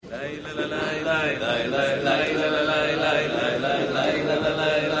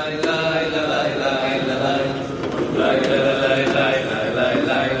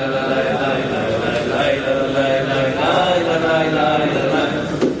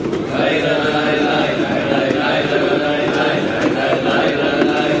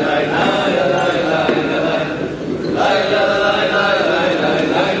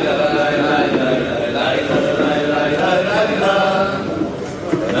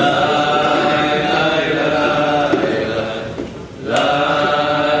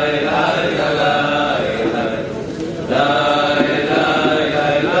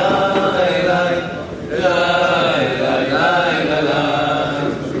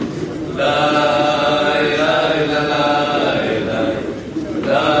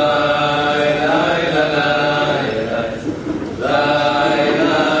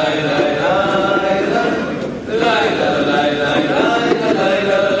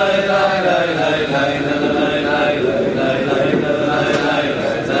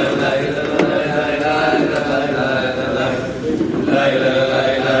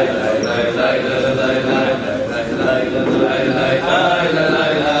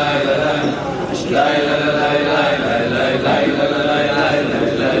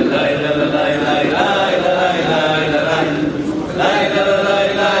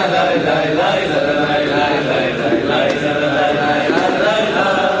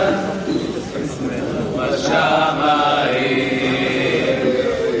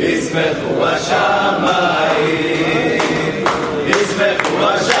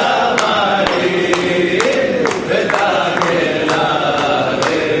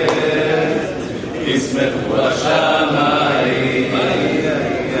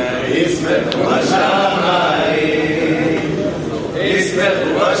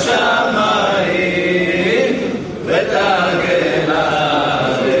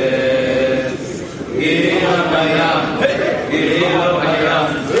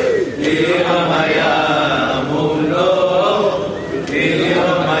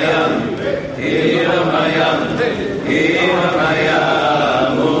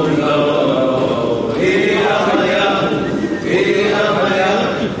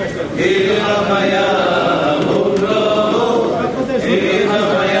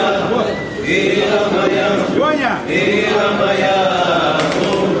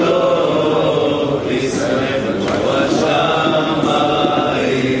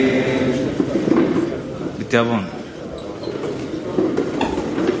בתיאבון.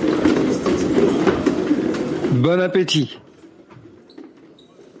 Bon appétit.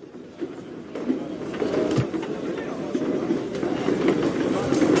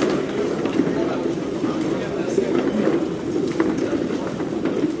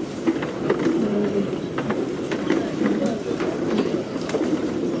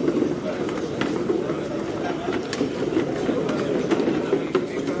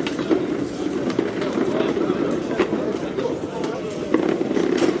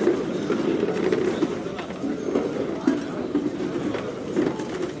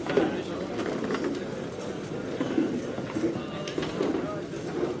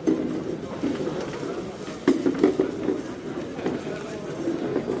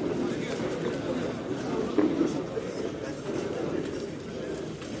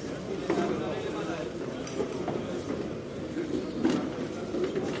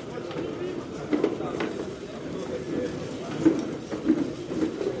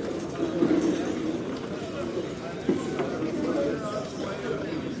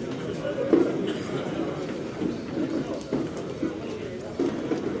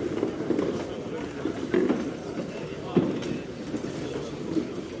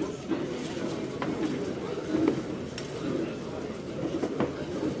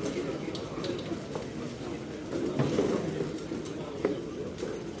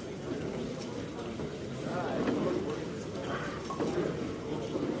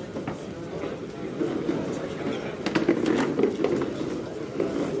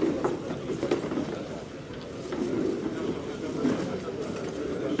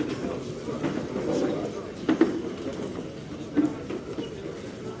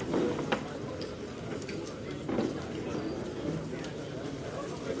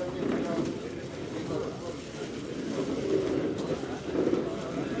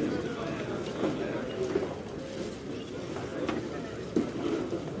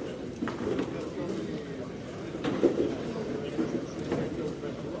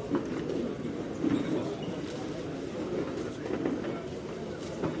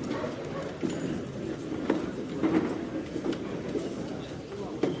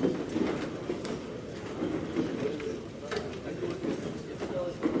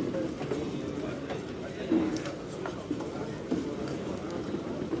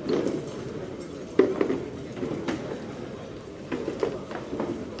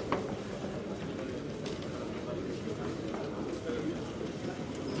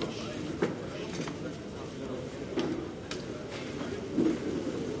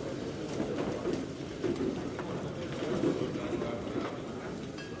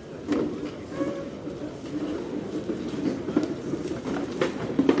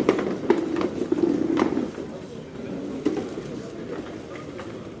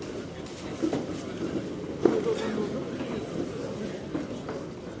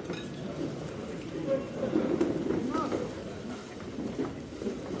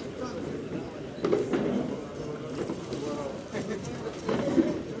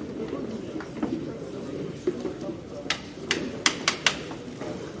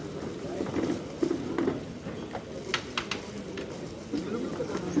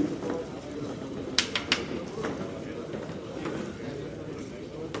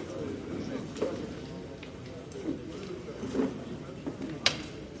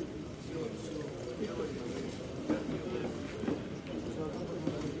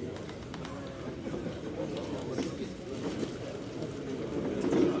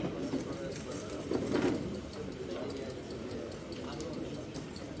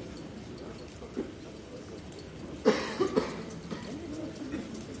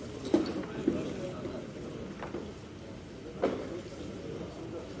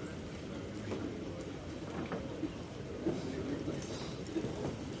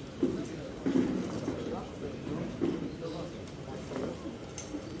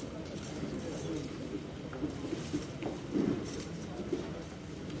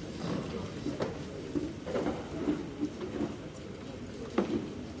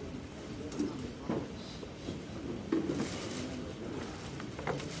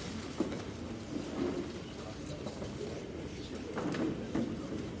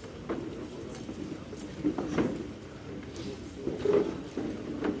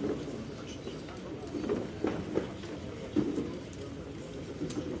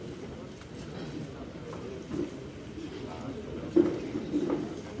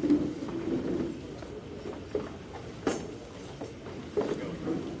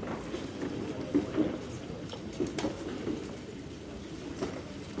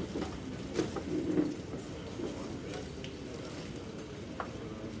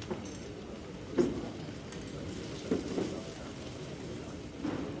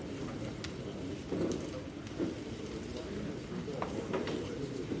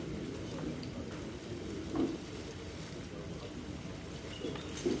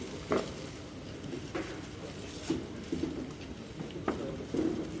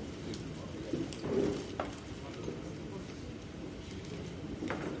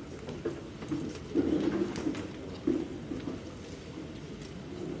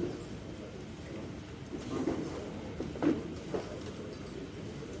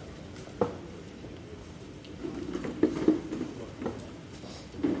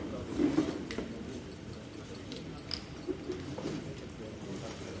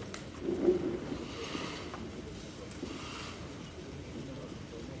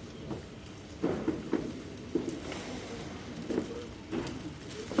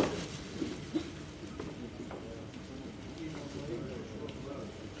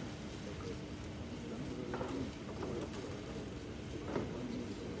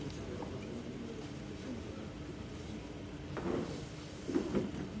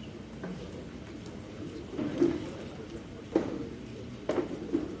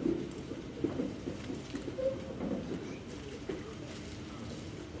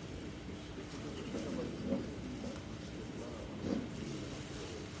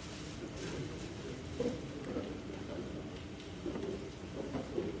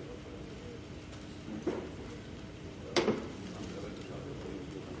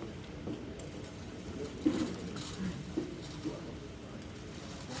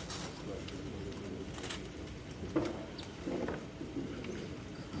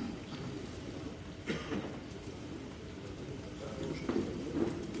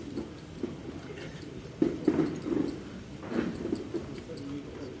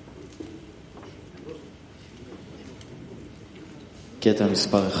 קטע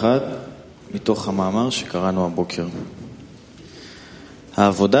מספר 1 מתוך המאמר שקראנו הבוקר.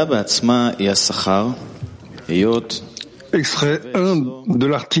 העבודה בעצמה היא השכר, היות Extrait 1 de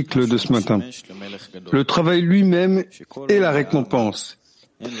l'article de ce matin. Le travail lui-même est la récompense.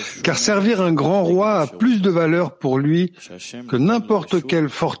 Car servir un grand roi a plus de valeur pour lui que n'importe quelle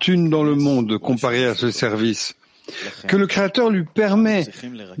fortune dans le monde comparée à ce service. Que le Créateur lui permet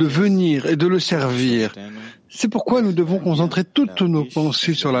de venir et de le servir. C'est pourquoi nous devons concentrer toutes nos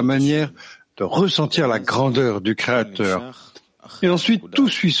pensées sur la manière de ressentir la grandeur du Créateur. Et ensuite, tout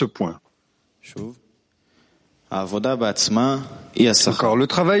suit ce point. Encore, le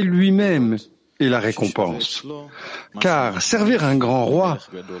travail lui-même est la récompense. Car servir un grand roi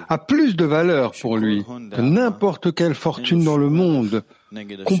a plus de valeur pour lui que n'importe quelle fortune dans le monde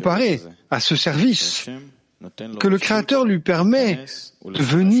comparée à ce service. Que le Créateur lui permet de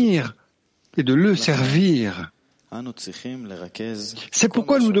venir et de le servir. C'est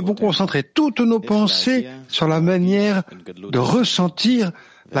pourquoi nous devons concentrer toutes nos pensées sur la manière de ressentir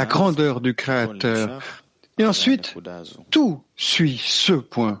la grandeur du Créateur. Et ensuite, tout suit ce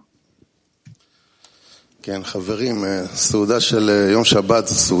point. כן, חברים, סעודה של יום שבת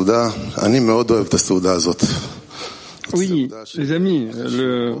זו סעודה, אני מאוד אוהב את הסעודה הזאת. Oui, les amis,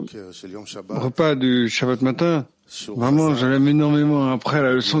 le repas du Shabbat matin, vraiment, je l'aime énormément. Après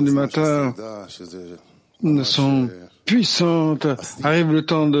la leçon du matin, une leçon puissante, arrive le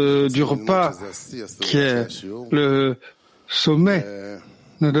temps du repas, qui est le sommet.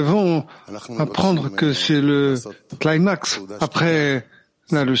 Nous devons apprendre que c'est le climax après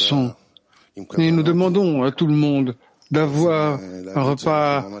la leçon. Et nous demandons à tout le monde d'avoir un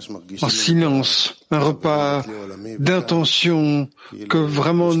repas en silence, un repas d'intention, que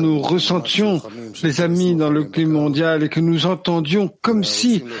vraiment nous ressentions les amis dans le climat mondial et que nous entendions comme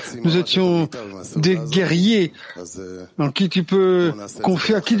si nous étions des guerriers en qui tu peux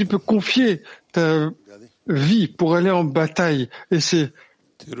confier, à qui tu peux confier ta vie pour aller en bataille. Et c'est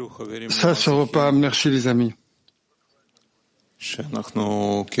ça ce repas. Merci les amis.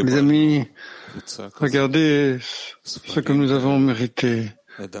 Les amis, regardez ce que nous avons mérité.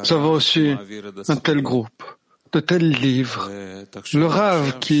 Nous avons reçu un tel groupe, de tels livres. Le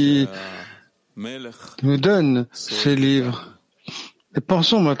Rav qui nous donne ces livres. Et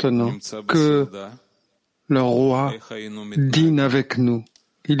pensons maintenant que le roi dîne avec nous.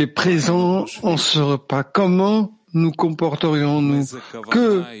 Il est présent en ce repas. Comment nous comporterions-nous?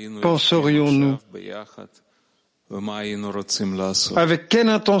 Que penserions-nous? Avec quelle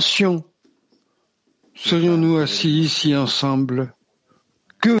intention serions-nous assis ici ensemble?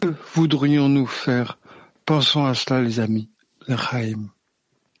 Que voudrions-nous faire? Pensons à cela, les amis. L'Chaim.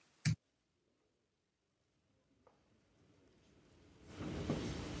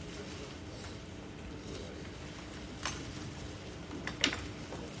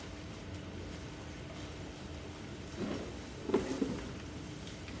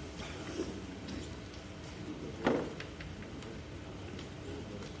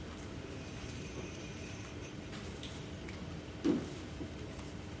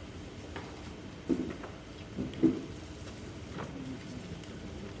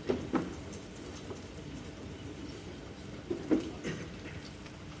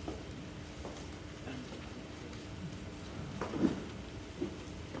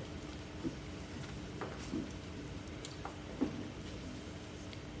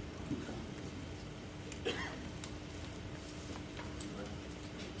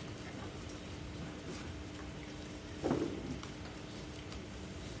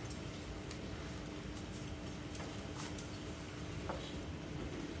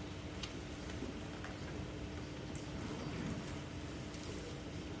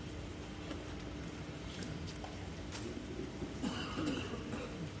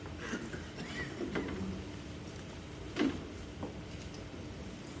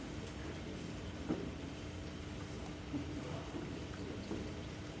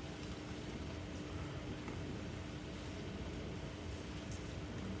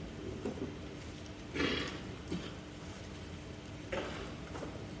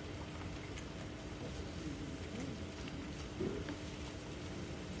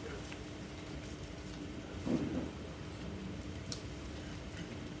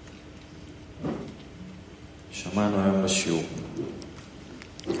 שמענו היום בשיעור.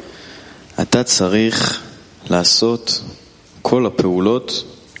 אתה צריך לעשות כל הפעולות.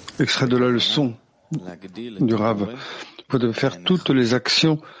 Extrait de la leçon du Rav. Vous devez faire toutes les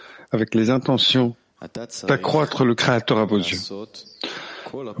actions avec les intentions d'accroître le Créateur à vos yeux.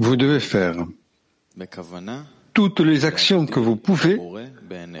 Vous devez faire toutes les actions que vous pouvez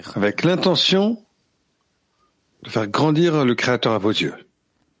avec l'intention de faire grandir le Créateur à vos yeux.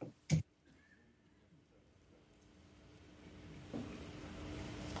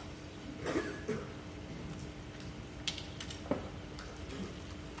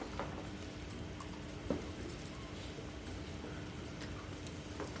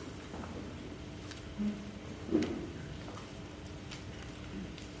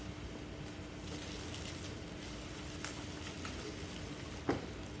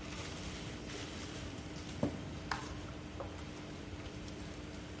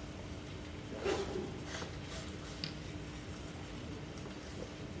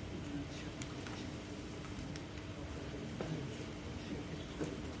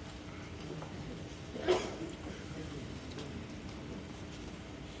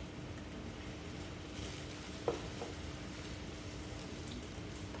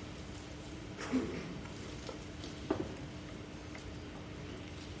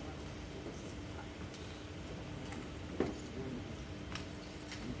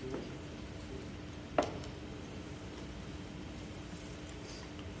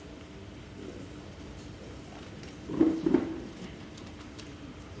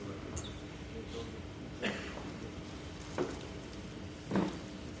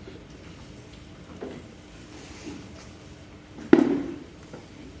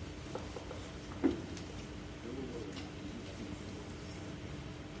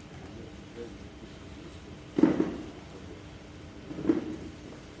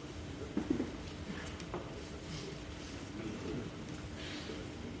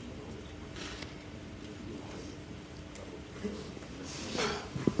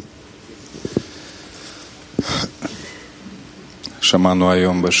 Nous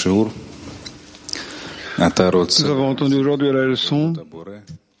avons entendu aujourd'hui à la leçon,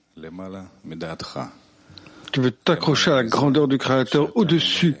 tu veux t'accrocher à la grandeur du Créateur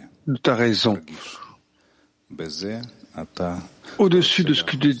au-dessus de ta raison, au-dessus de ce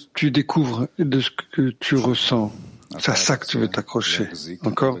que tu découvres et de ce que tu ressens. C'est à ça que tu veux t'accrocher.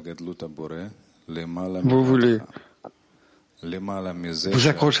 Encore, vous voulez vous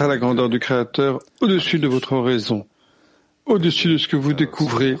accrocher à la grandeur du Créateur au-dessus de votre raison, au-dessus de ce que vous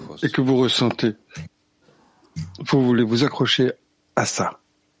découvrez et que vous ressentez. Vous voulez vous accrocher à ça.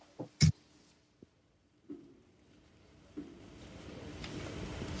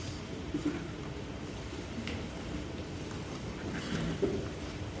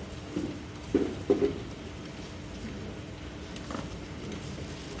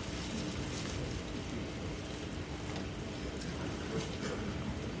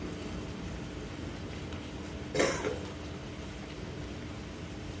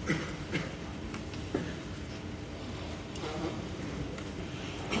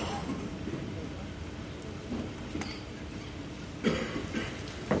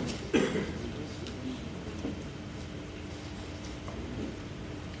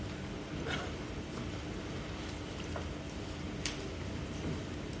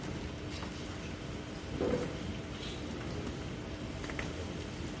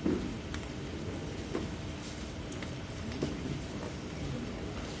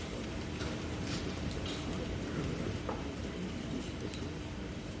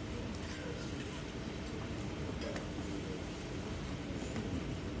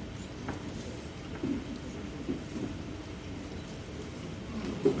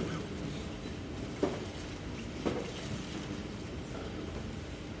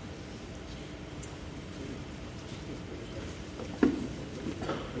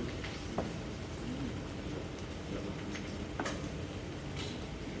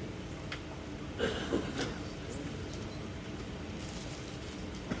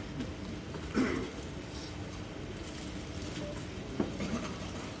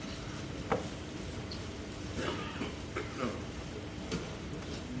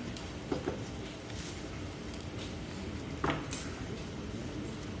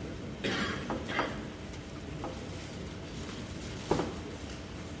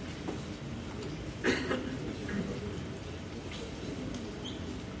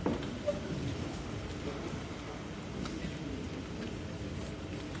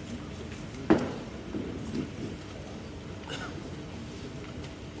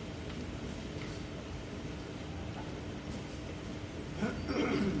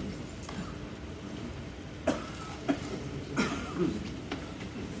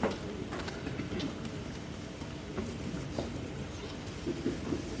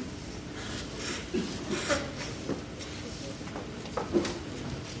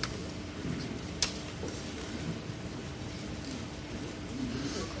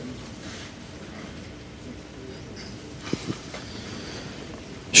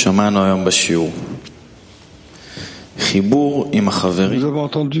 Nous avons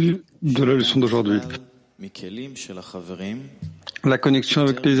entendu de la leçon d'aujourd'hui. La connexion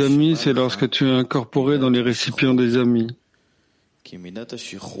avec les amis, c'est lorsque tu es incorporé dans les récipients des amis.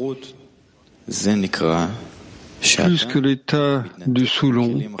 Plus que l'état du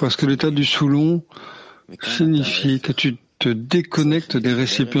Soulon, parce que l'état du Soulon signifie que tu te déconnectes des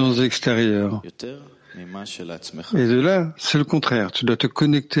récipients extérieurs. Et de là, c'est le contraire. Tu dois te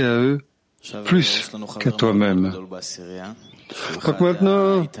connecter à eux plus qu'à toi-même. Donc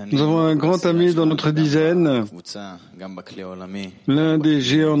maintenant, nous avons un grand ami dans notre dizaine, l'un des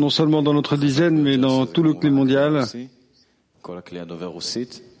géants non seulement dans notre dizaine, mais dans tout le clé mondial.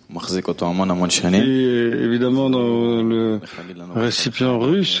 Et évidemment dans le récipient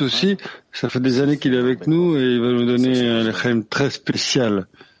russe aussi. Ça fait des années qu'il est avec nous et il va nous donner un lechem très spécial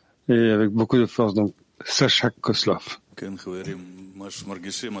et avec beaucoup de force. Donc, Sacha Koslov. Oui,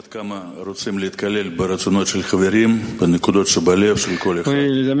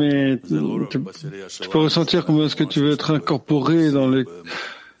 les amis, tu peux ressentir comment est-ce que tu veux être incorporé dans les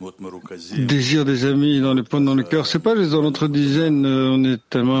désirs des amis, dans les points dans le cœur. C'est pas juste dans notre dizaine, on est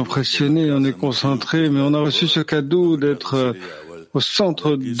tellement impressionné, on est concentré, mais on a reçu ce cadeau d'être au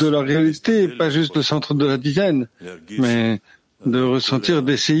centre de la réalité, pas juste le centre de la dizaine, mais de ressentir,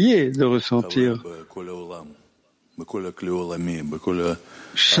 d'essayer de ressentir.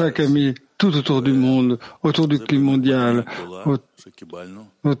 Chaque ami, tout autour du monde, autour du climat mondial,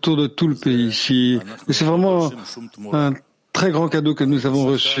 autour de tout le pays ici. Et c'est vraiment un très grand cadeau que nous avons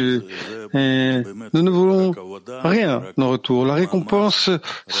reçu. Et nous ne voulons rien en retour. La récompense,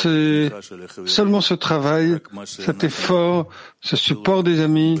 c'est seulement ce travail, cet effort, ce support des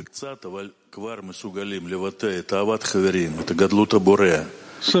amis.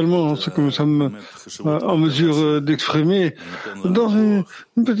 Seulement ce que nous sommes en mesure d'exprimer, dans une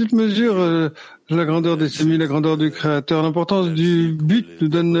petite mesure, la grandeur des amis, la grandeur du Créateur, l'importance du but nous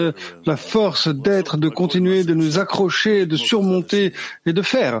donne la force d'être, de continuer, de nous accrocher, de surmonter et de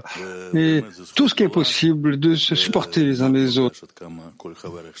faire. Et tout ce qui est possible, de se supporter les uns les autres.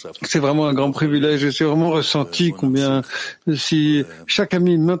 C'est vraiment un grand privilège et c'est vraiment ressenti combien si chaque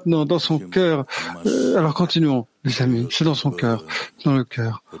ami maintenant dans son cœur, alors continuons. Les amis, c'est dans son cœur, dans le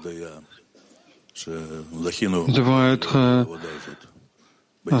cœur. Nous devons être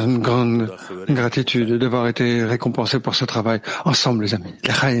dans une grande gratitude d'avoir été récompensés pour ce travail. Ensemble, les amis.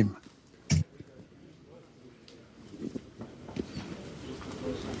 L'Echaim.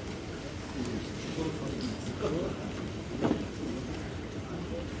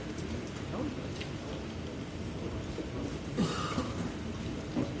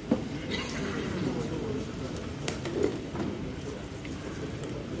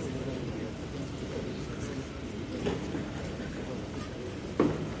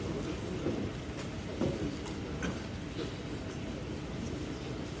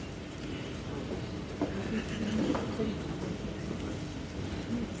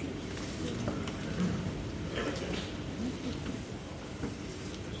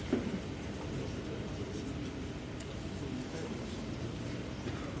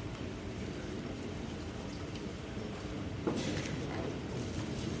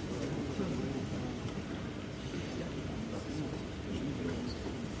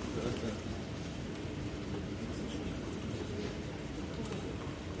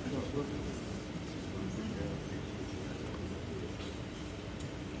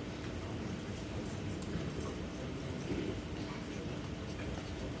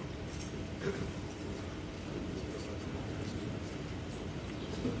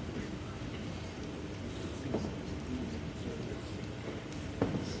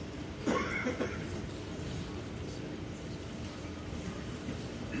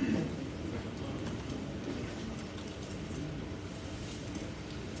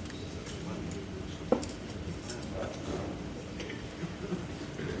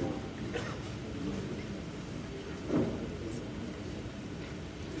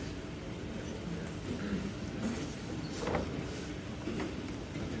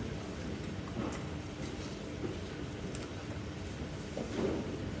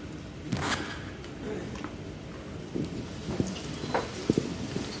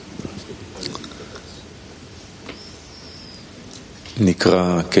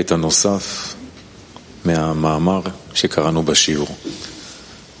 נקרא קטע נוסף מהמאמר שקראנו בשיעור.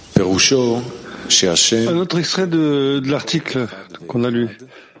 פירושו Un autre extrait de l'article qu'on a lu,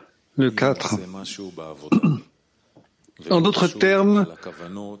 le 4. En d'autres termes,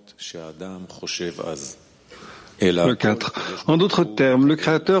 le 4. En d'autres termes, le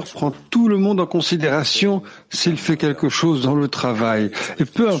Créateur prend tout le monde en considération s'il fait quelque chose dans le travail. Et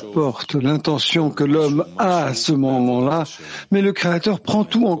peu importe l'intention que l'homme a à ce moment-là, mais le Créateur prend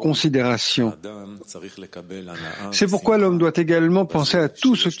tout en considération. C'est pourquoi l'homme doit également penser à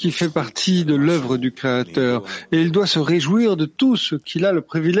tout ce qui fait partie de l'œuvre du Créateur. Et il doit se réjouir de tout ce qu'il a le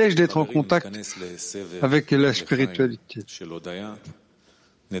privilège d'être en contact avec la spiritualité.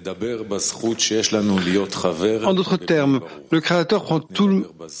 En d'autres termes, le Créateur prend tout le...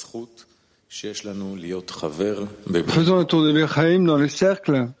 Faisons un tour de l'Echaim dans les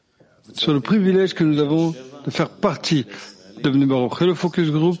cercles sur le privilège que nous avons de faire partie de Bnei Baruch. Et le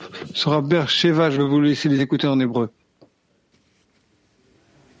focus group sera Ber Sheva. Je vais vous laisser les écouter en hébreu.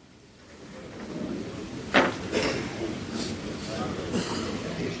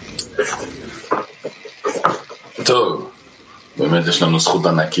 באמת יש לנו זכות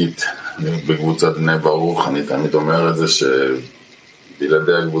ענקית בקבוצת בני ברוך. אני תמיד אומר את זה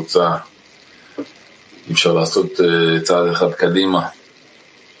שבלעדי הקבוצה אי אפשר לעשות צעד אחד קדימה.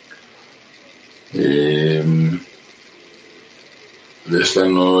 ויש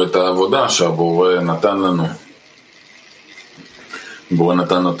לנו את העבודה שהבורא נתן לנו. הבורא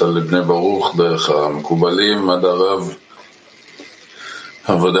נתן אותה לבני ברוך דרך המקובלים עד הרב.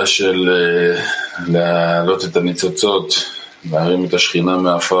 עבודה של להעלות את הניצוצות, להרים את השכינה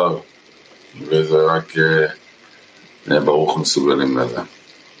מהעפר, וזה רק בני ברוך מסוגלים לזה.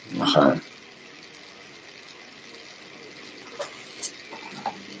 נכון.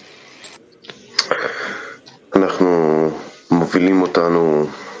 אנחנו מובילים אותנו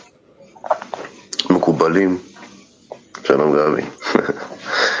מקובלים, שלום גבי,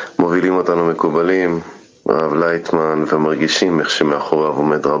 מובילים אותנו מקובלים, הרב לייטמן, ומרגישים איך שמאחוריו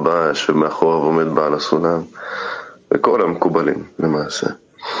עומד רבש ומאחוריו עומד בעל הסולם וכל המקובלים למעשה.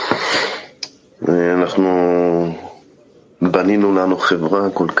 אנחנו בנינו לנו חברה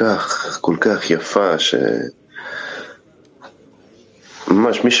כל כך יפה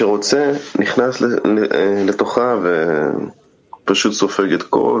ממש מי שרוצה נכנס לתוכה ופשוט סופג את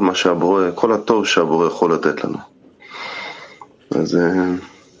כל מה שהבורא, כל הטוב שהבורא יכול לתת לנו. אז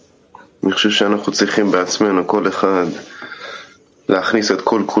אני חושב שאנחנו צריכים בעצמנו כל אחד להכניס את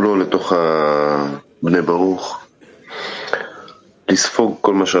כל כולו לתוך בני ברוך, לספוג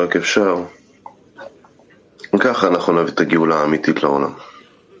כל מה שרק אפשר, וככה אנחנו נביא את הגאולה האמיתית לעולם.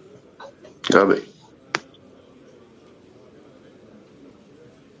 גבי.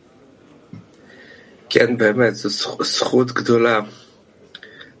 כן, באמת, זו זכות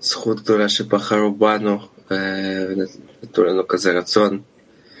גדולה שבחרו בנו ונתנו לנו כזה רצון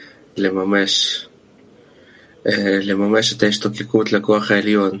לממש את ההשתוקקות לכוח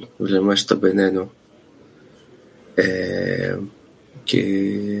העליון ולממש אותה בינינו. כי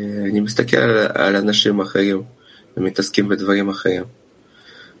אני מסתכל על אנשים אחרים ומתעסקים בדברים אחרים,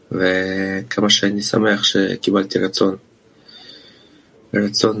 וכמה שאני שמח שקיבלתי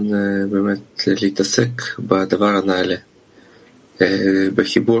רצון באמת להתעסק בדבר הנעלה,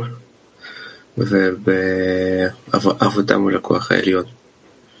 בחיבור ובעבודה מול הכוח העליון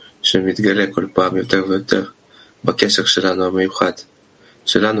שמתגלה כל פעם יותר ויותר בקשר שלנו המיוחד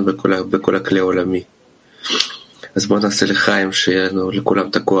שלנו בכל הכלי העולמי. אז בואו נעשה לחיים שיהיה לנו לכולם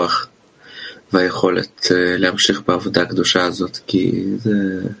את הכוח והיכולת להמשיך בעבודה הקדושה הזאת, כי זה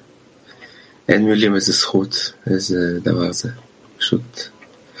אין מילים איזה זכות, איזה דבר זה, פשוט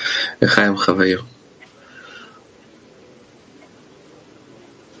לחיים חוויה.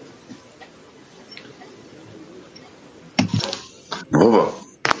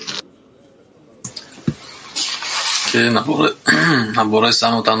 כן, הבורא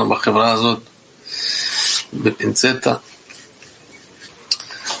שם אותנו בחברה הזאת בפינצטה,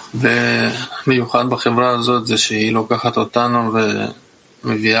 ומיוחד בחברה הזאת זה שהיא לוקחת אותנו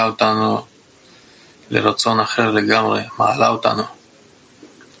ומביאה אותנו לרצון אחר לגמרי, מעלה אותנו.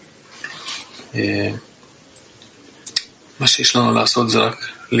 מה שיש לנו לעשות זה רק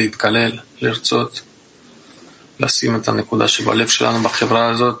להתקלל, לרצות, לשים את הנקודה שבלב שלנו בחברה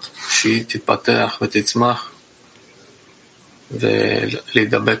הזאת, שהיא תתפתח ותצמח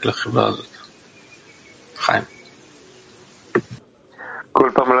ולהידבק לחברה הזאת. חיים. כל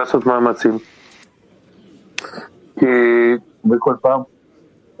פעם לעשות מאמצים, כי בכל פעם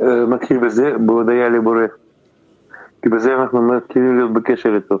מתחיל בזה בהודיה לבורא, כי בזה אנחנו מתחילים להיות בקשר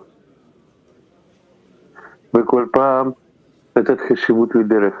איתו, וכל פעם לתת חשיבות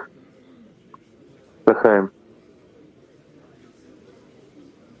לדרך לחיים.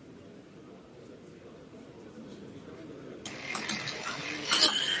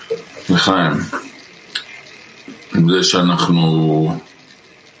 לחיים. זה שאנחנו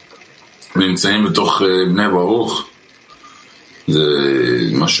נמצאים בתוך בני ברוך, זה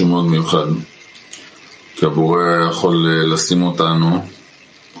משהו מאוד מיוחד. כי הבורא יכול לשים אותנו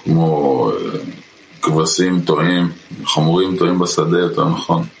כמו כבשים טועים, חמורים טועים בשדה, יותר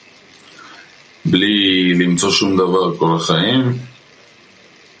נכון. בלי למצוא שום דבר כל החיים,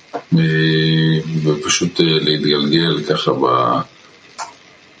 ופשוט להתגלגל ככה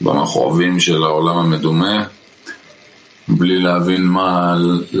במחרובים של העולם המדומה, בלי להבין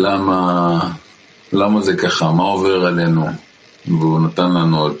למה זה ככה, מה עובר עלינו. והוא נתן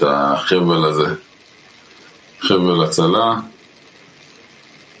לנו את החבל הזה, חבל הצלה.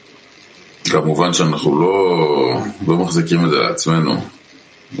 כמובן שאנחנו לא מחזיקים את זה לעצמנו,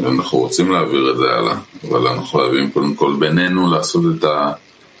 אנחנו רוצים להעביר את זה הלאה, אבל אנחנו חייבים קודם כל בינינו לעשות את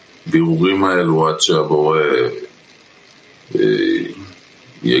הבירורים האלו עד שהבורא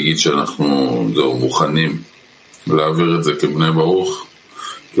יגיד שאנחנו זהו מוכנים להעביר את זה כבני ברוך,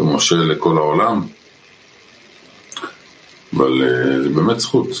 כמשה לכל העולם. אבל זה באמת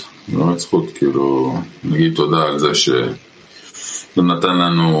זכות, כאילו נגיד תודה על זה שנתן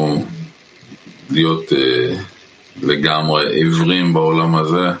לנו להיות לגמרי עיוורים בעולם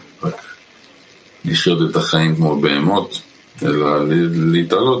הזה, רק לחיות את החיים כמו בהמות, אלא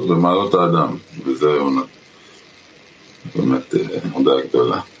להתעלות במעלות האדם, וזה באמת הודעה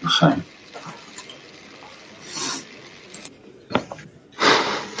גדולה לחיים.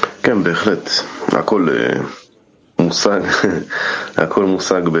 כן, בהחלט, הכל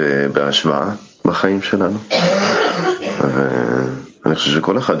מושג בהשוואה בחיים שלנו, ואני חושב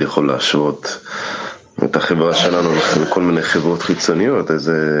שכל אחד יכול להשוות את החברה שלנו לכל מיני חברות חיצוניות,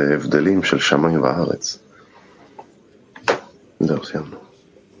 איזה הבדלים של שמיים וארץ. זהו, סיימנו.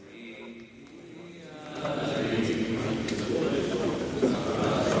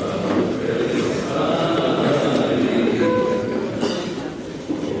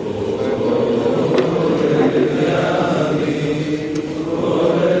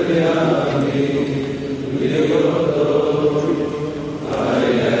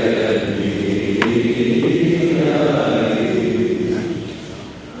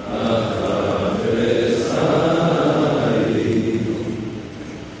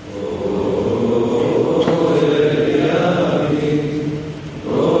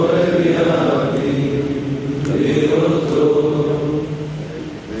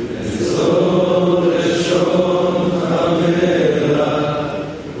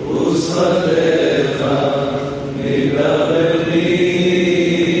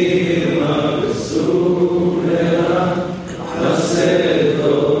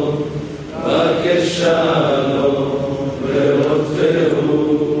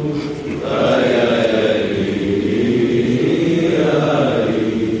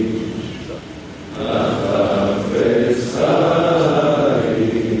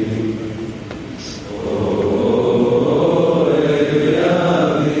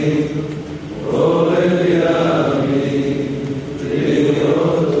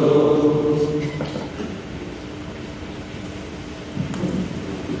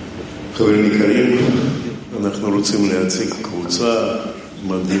 חברים יקרים, אנחנו רוצים להציג קבוצה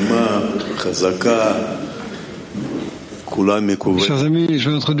מדהימה, חזקה, כולם מקווים. Chers amis, je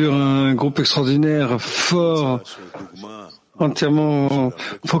vais introduire un groupe extraordinaire, fort, entièrement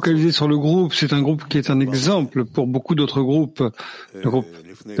focalisé sur le groupe. C'est un groupe qui est un exemple pour beaucoup d'autres groupes, le groupe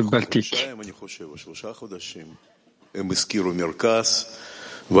baltique. Il y a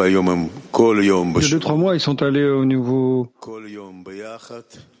 2-3 mois, ils sont allés au nouveau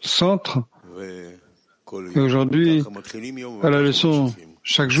centre. Et aujourd'hui, à la leçon,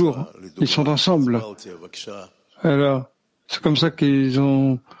 chaque jour, ils sont ensemble. Alors, c'est comme ça qu'ils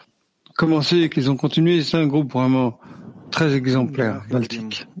ont commencé et qu'ils ont continué. C'est un groupe vraiment très exemplaire,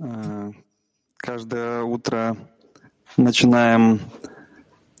 baltique. Каждое утро начинаем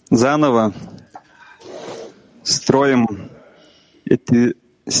заново, строим эти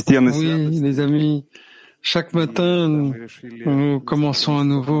стены. Oui, les amis, chaque matin, nous commençons à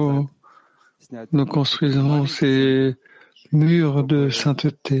nouveau, nous construisons ces murs de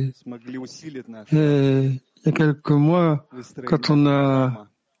sainteté. Et il y a quelques mois, quand on a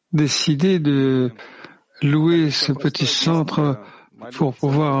décidé de louer ce petit centre pour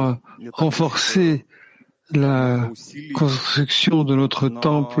pouvoir renforcer la construction de notre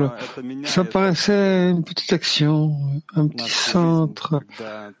temple, ça paraissait une petite action, un petit centre.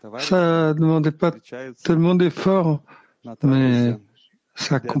 Ça ne demandait pas tellement d'efforts, mais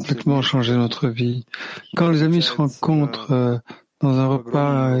ça a complètement changé notre vie. Quand les amis se rencontrent dans un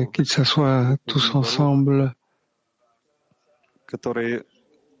repas et qu'ils s'assoient tous ensemble,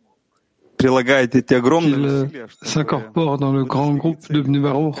 s'incorporent dans le grand groupe de Bnei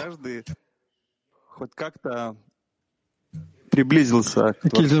Baruch et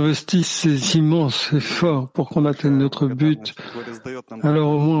qu'ils investissent ces immenses efforts pour qu'on atteigne notre but,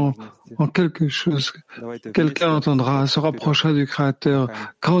 alors au moins en quelque chose, quelqu'un entendra, se rapprochera du Créateur.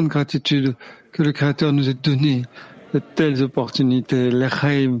 Grande gratitude que le Créateur nous ait donné de telles opportunités,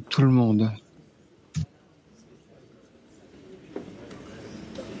 l'Echaim, tout le monde.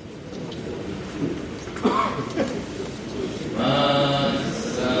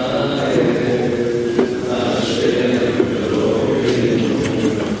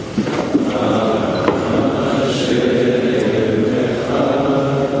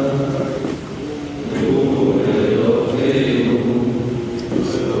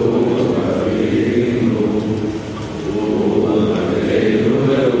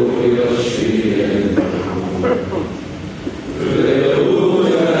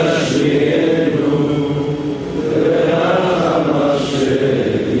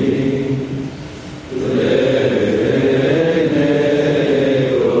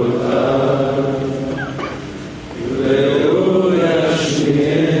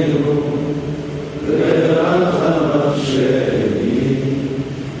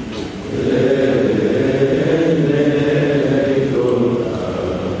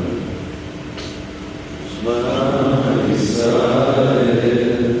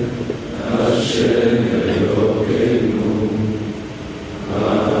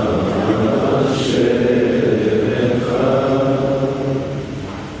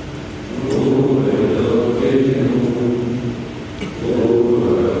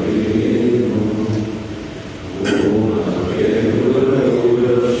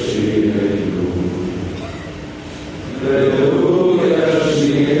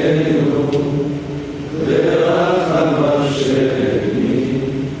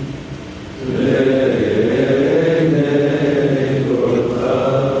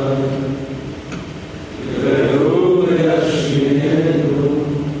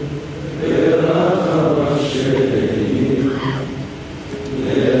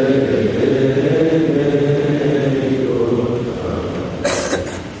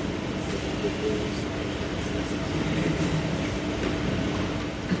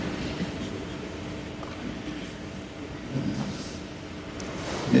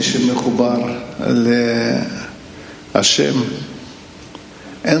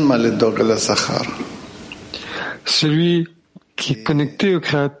 Celui qui est connecté au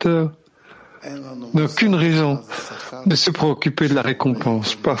Créateur n'a aucune raison de se préoccuper de la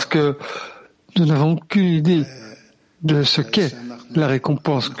récompense, parce que nous n'avons aucune idée de ce qu'est la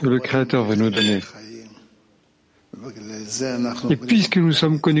récompense que le Créateur veut nous donner. Et puisque nous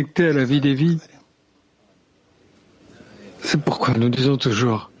sommes connectés à la vie des vies, c'est pourquoi nous disons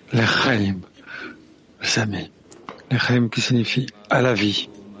toujours l'Echaim, les amis, l'Echaim qui signifie à la vie.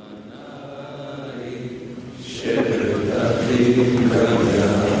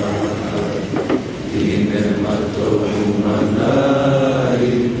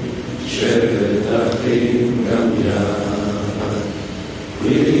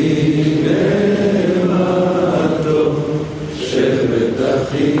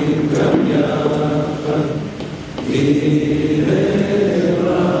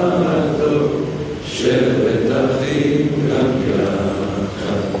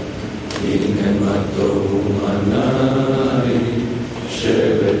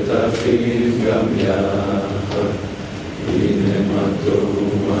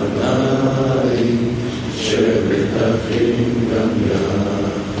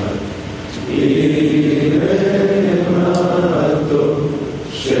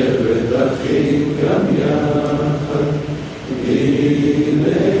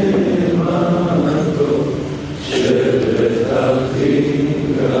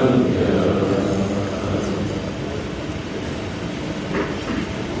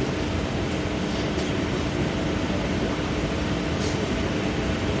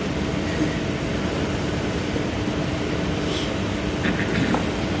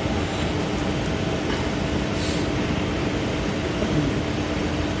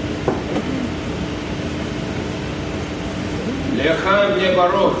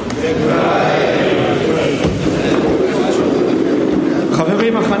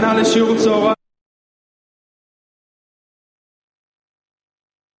 חברים, הכנה לשיעור צהריים